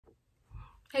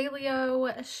Hey Leo,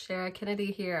 Shara Kennedy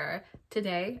here.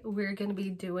 Today we're going to be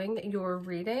doing your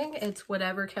reading. It's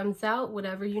whatever comes out,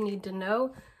 whatever you need to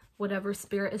know, whatever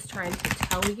spirit is trying to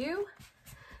tell you.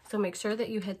 So make sure that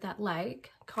you hit that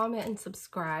like, comment, and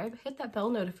subscribe. Hit that bell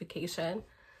notification.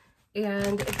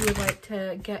 And if you would like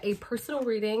to get a personal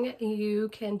reading, you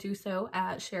can do so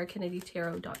at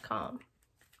sharakennedytarot.com.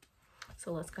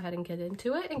 So let's go ahead and get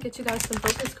into it and get you guys some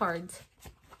focus cards.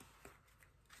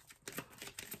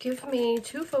 Give me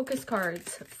 2 focus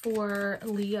cards for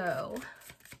Leo.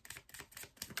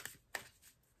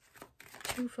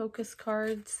 2 focus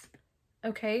cards.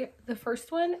 Okay, the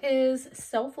first one is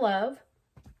self-love.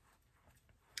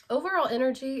 Overall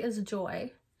energy is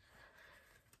joy.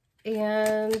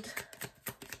 And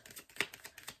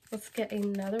let's get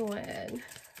another one.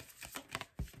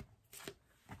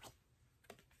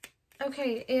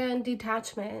 Okay, and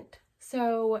detachment.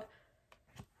 So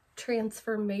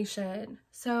transformation.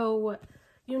 So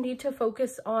you need to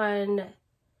focus on,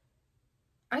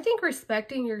 I think,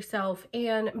 respecting yourself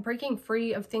and breaking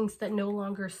free of things that no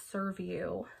longer serve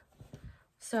you.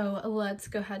 So let's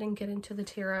go ahead and get into the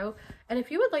tarot. And if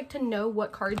you would like to know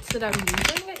what cards that I'm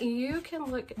using, you can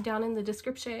look down in the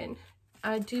description.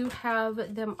 I do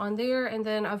have them on there, and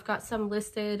then I've got some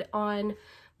listed on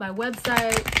my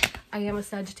website. I am a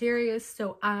Sagittarius,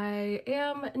 so I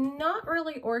am not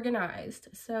really organized.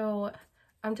 So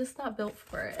I'm just not built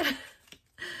for it.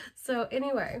 So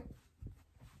anyway,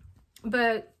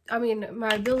 but I mean, my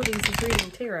abilities is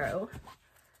reading tarot,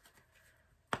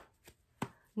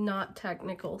 not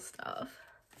technical stuff.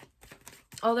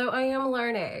 Although I am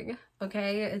learning,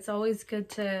 okay? It's always good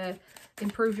to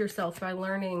improve yourself by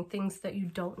learning things that you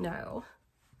don't know.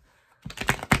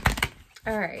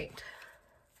 All right.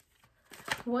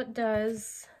 What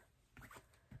does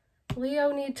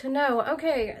Leo need to know?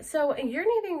 Okay, so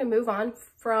you're needing to move on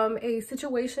from a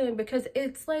situation because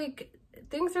it's like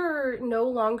things are no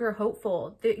longer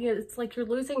hopeful. It's like you're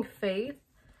losing faith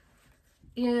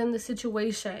in the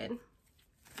situation.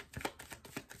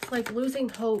 It's like losing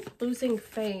hope, losing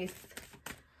faith.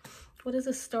 What is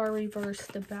a star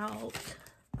reversed about?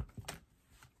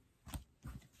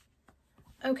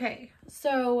 Okay,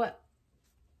 so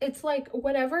it's like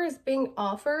whatever is being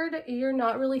offered, you're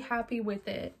not really happy with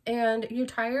it. And you're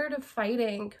tired of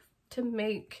fighting to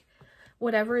make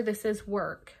whatever this is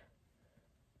work.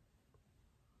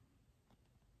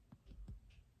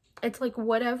 It's like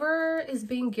whatever is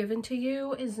being given to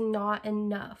you is not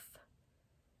enough.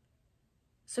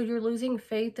 So you're losing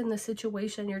faith in the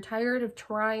situation. You're tired of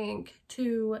trying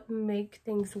to make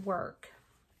things work.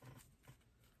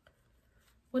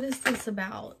 What is this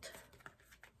about?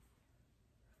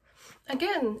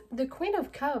 Again, the Queen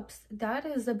of Cups, that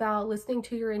is about listening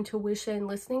to your intuition,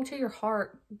 listening to your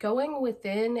heart, going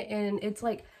within, and it's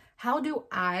like, how do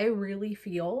I really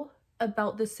feel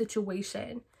about this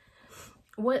situation?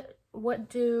 What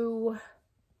can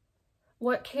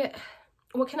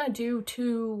I do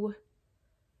to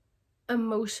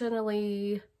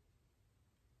emotionally,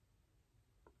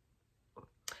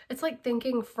 it's like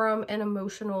thinking from an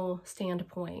emotional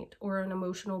standpoint or an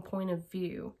emotional point of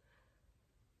view.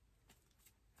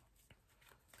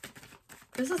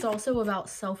 This is also about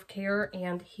self-care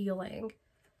and healing.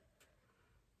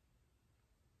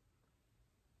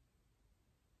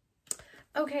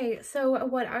 Okay, so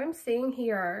what I'm seeing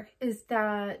here is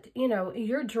that, you know,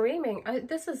 you're dreaming.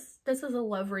 This is a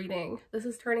love reading. This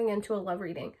is turning into a love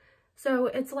reading. So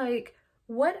it's like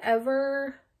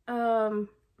whatever you're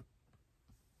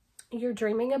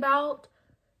dreaming about,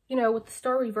 you know, with the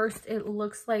star reversed, it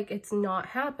looks like it's not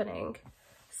happening.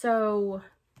 So,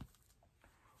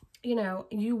 you know,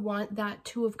 you want that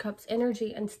 2 of Cups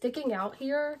energy, and sticking out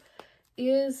here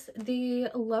is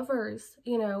the Lovers,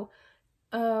 you know,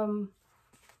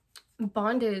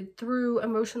 bonded through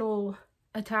emotional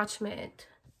attachment.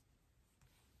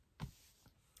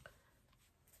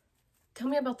 Tell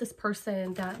me about this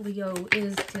person that Leo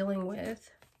is dealing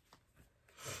with.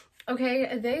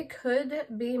 Okay, they could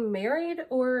be married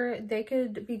or they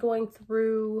could be going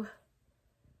through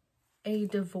a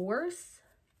divorce.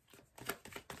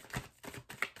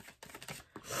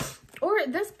 Or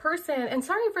this person, and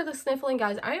sorry for the sniffling,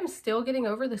 guys. I am still getting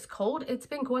over this cold. It's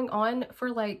been going on for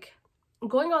like,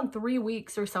 going on 3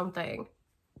 weeks or something.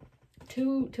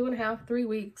 2.5, 3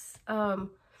 weeks. Can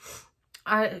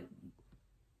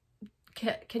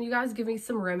you guys give me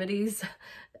some remedies?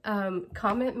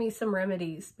 Comment me some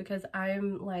remedies, because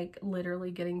I'm like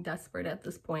literally getting desperate at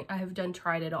this point. I have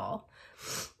tried it all.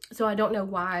 So I don't know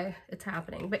why it's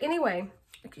happening. But anyway,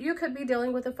 you could be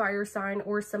dealing with a fire sign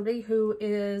or somebody who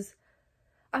is,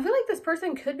 I feel like this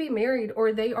person could be married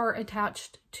or they are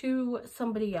attached to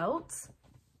somebody else.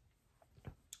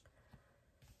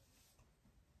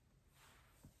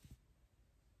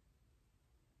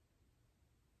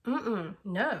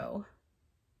 No.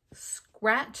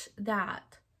 Scratch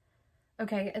that.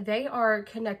 Okay, they are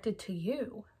connected to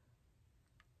you.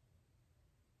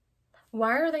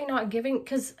 Why are they not giving?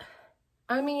 Because,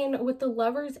 I mean, with the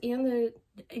Lovers and the,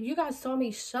 you guys saw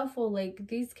me shuffle, like,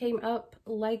 these came up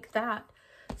like that.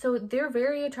 So they're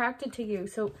very attracted to you.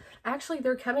 So actually,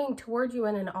 they're coming toward you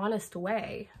in an honest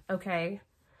way, okay?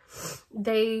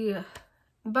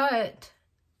 But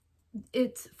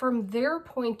it's from their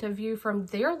point of view, from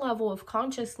their level of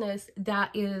consciousness,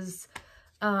 that is,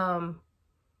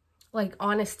 like,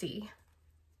 honesty.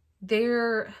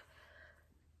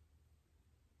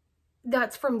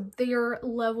 That's from their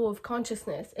level of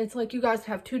consciousness. It's like you guys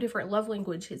have two different love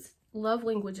languages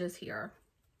here.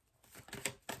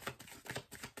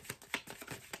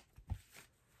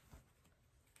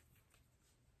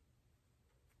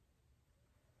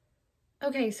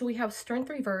 Okay, so we have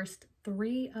Strength reversed,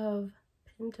 3 of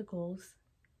Pentacles,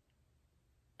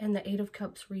 and the 8 of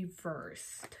Cups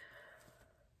reversed.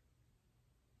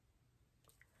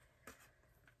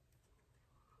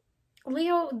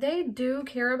 Leo, they do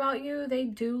care about you. They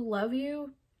do love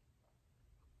you.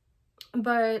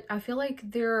 But I feel like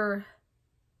they're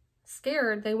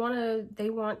scared. They want to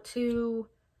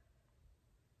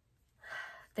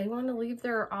leave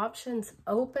their options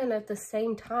open at the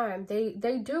same time.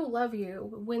 They do love you.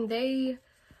 When they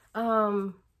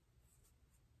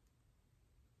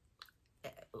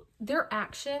their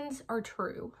actions are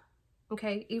true.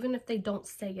 Okay? Even if they don't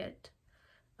say it.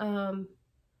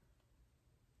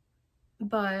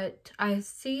 But I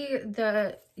see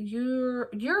that you're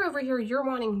over here, you're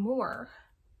wanting more.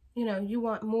 You know, you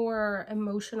want more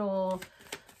emotional,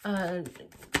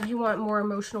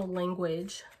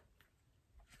 language.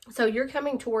 So you're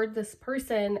coming toward this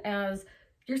person as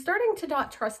you're starting to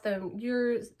not trust them.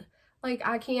 You're like,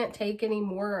 I can't take any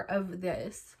more of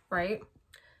this, right?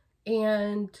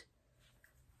 And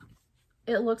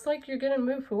it looks like you're going to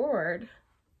move forward.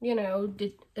 You know,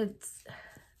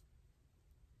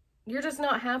 you're just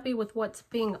not happy with what's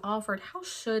being offered. How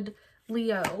should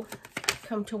Leo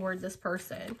come toward this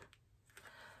person?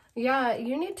 Yeah,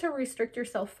 you need to restrict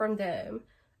yourself from them,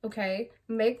 okay?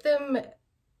 Make them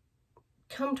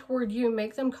come toward you.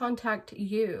 Make them contact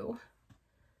you.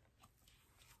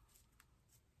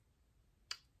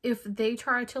 If they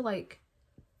try to, like...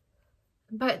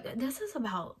 But this is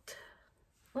about...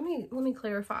 Let me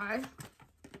clarify.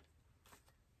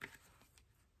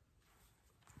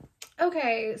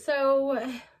 Okay, so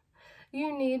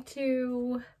you need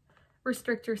to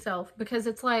restrict yourself because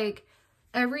it's like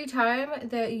every time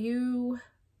that you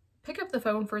pick up the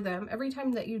phone for them, every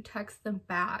time that you text them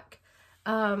back,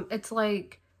 it's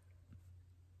like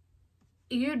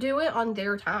you do it on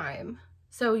their time.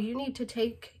 So you need to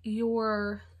take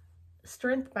your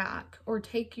strength back or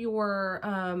take your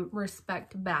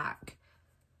respect back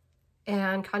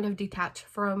and kind of detach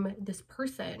from this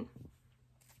person.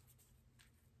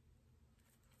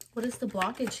 What is the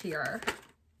blockage here?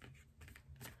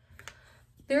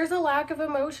 There's a lack of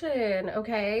emotion,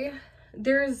 okay?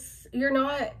 You're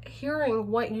not hearing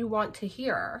what you want to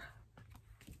hear.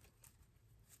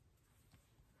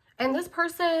 And this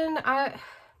person,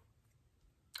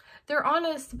 they're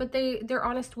honest, but they're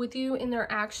honest with you in their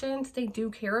actions. They do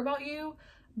care about you,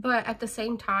 but at the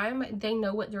same time, they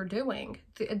know what they're doing.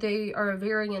 They are a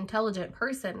very intelligent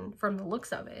person from the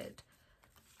looks of it.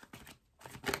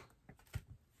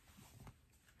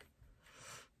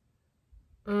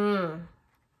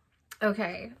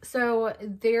 Okay, so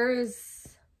there's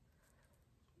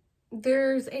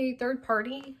a third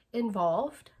party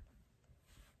involved.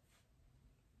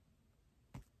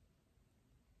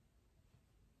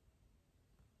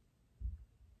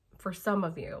 For some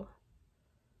of you.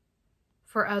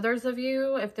 For others of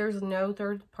you, if there's no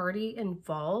third party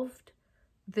involved,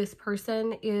 this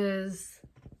person is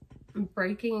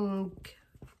breaking.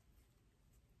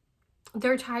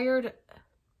 They're tired.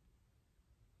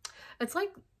 It's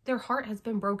like their heart has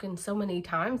been broken so many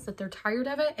times that they're tired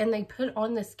of it, and they put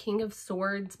on this King of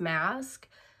Swords mask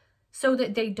so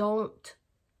that they don't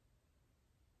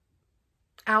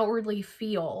outwardly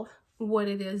feel what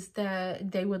it is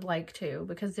that they would like to,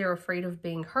 because they're afraid of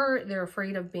being hurt. They're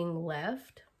afraid of being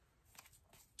left.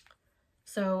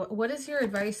 So what is your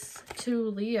advice to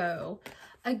Leo?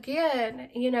 Again,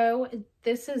 you know,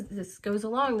 this goes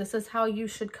along. This is how you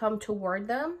should come toward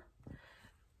them.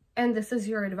 And this is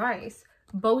your advice.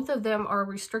 Both of them are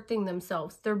restricting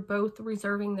themselves. They're both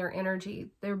reserving their energy.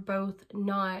 They're both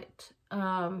not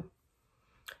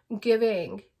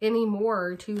giving any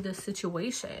more to the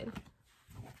situation.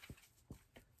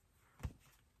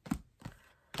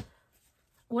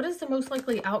 What is the most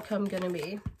likely outcome going to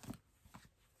be?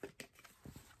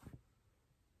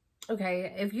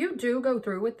 Okay, if you do go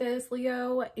through with this,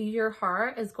 Leo, your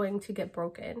heart is going to get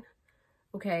broken.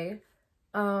 Okay?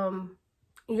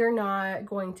 You're not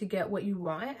going to get what you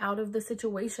want out of the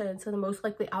situation. So the most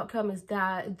likely outcome is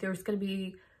that there's going to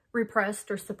be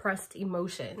repressed or suppressed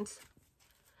emotions.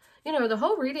 You know, the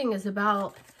whole reading is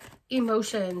about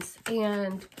emotions.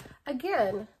 And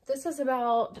again, this is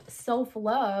about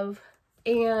self-love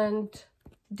and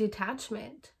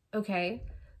detachment. Okay?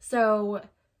 So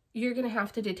you're going to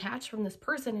have to detach from this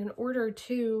person in order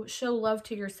to show love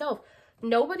to yourself.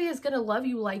 Nobody is going to love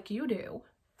you like you do.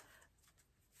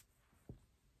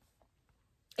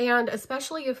 And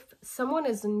especially if someone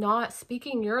is not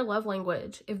speaking your love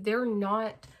language, if they're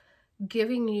not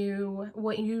giving you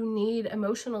what you need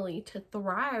emotionally to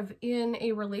thrive in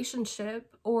a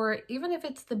relationship, or even if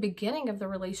it's the beginning of the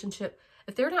relationship,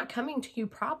 if they're not coming to you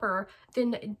proper,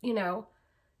 then, you know,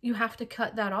 you have to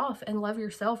cut that off and love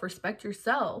yourself, respect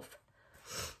yourself.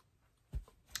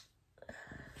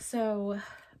 So,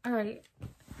 all right.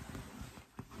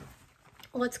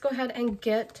 Let's go ahead and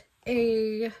get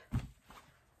a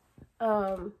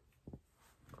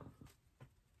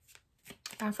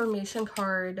affirmation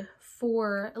card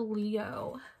for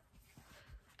Leo.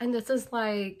 And this is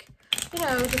like, you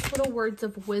know, just little words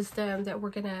of wisdom that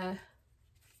we're gonna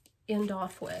end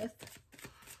off with.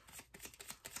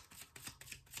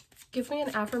 Give me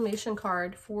an affirmation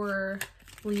card for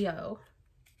Leo.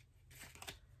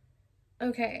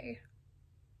 Okay.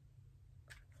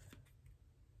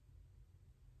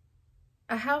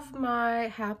 I have my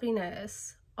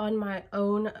happiness on my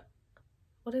own.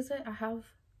 What is it?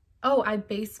 I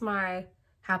base my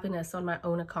happiness on my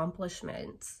own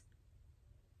accomplishments.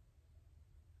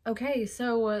 Okay,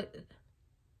 so,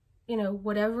 you know,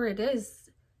 whatever it is,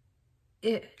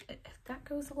 that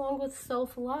goes along with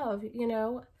self-love, you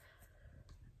know.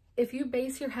 If you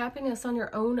base your happiness on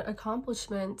your own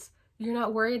accomplishments, you're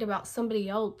not worried about somebody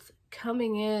else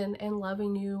coming in and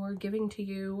loving you or giving to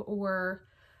you, or,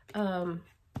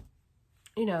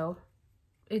 you know,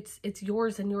 it's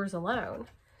yours and yours alone.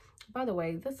 By the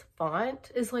way, this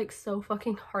font is like so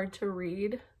fucking hard to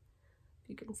read. If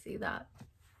you can see that.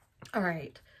 All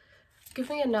right. Give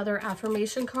me another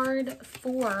affirmation card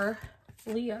for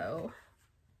Leo.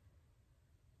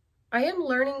 I am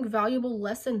learning valuable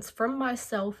lessons from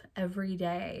myself every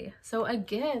day. So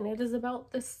again, it is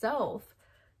about the self.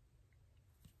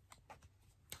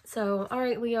 So, all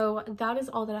right, Leo, that is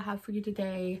all that I have for you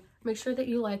today. Make sure that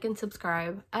you like and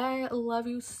subscribe. I love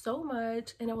you so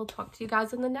much, and I will talk to you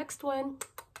guys in the next one.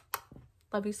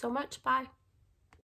 Love you so much. Bye.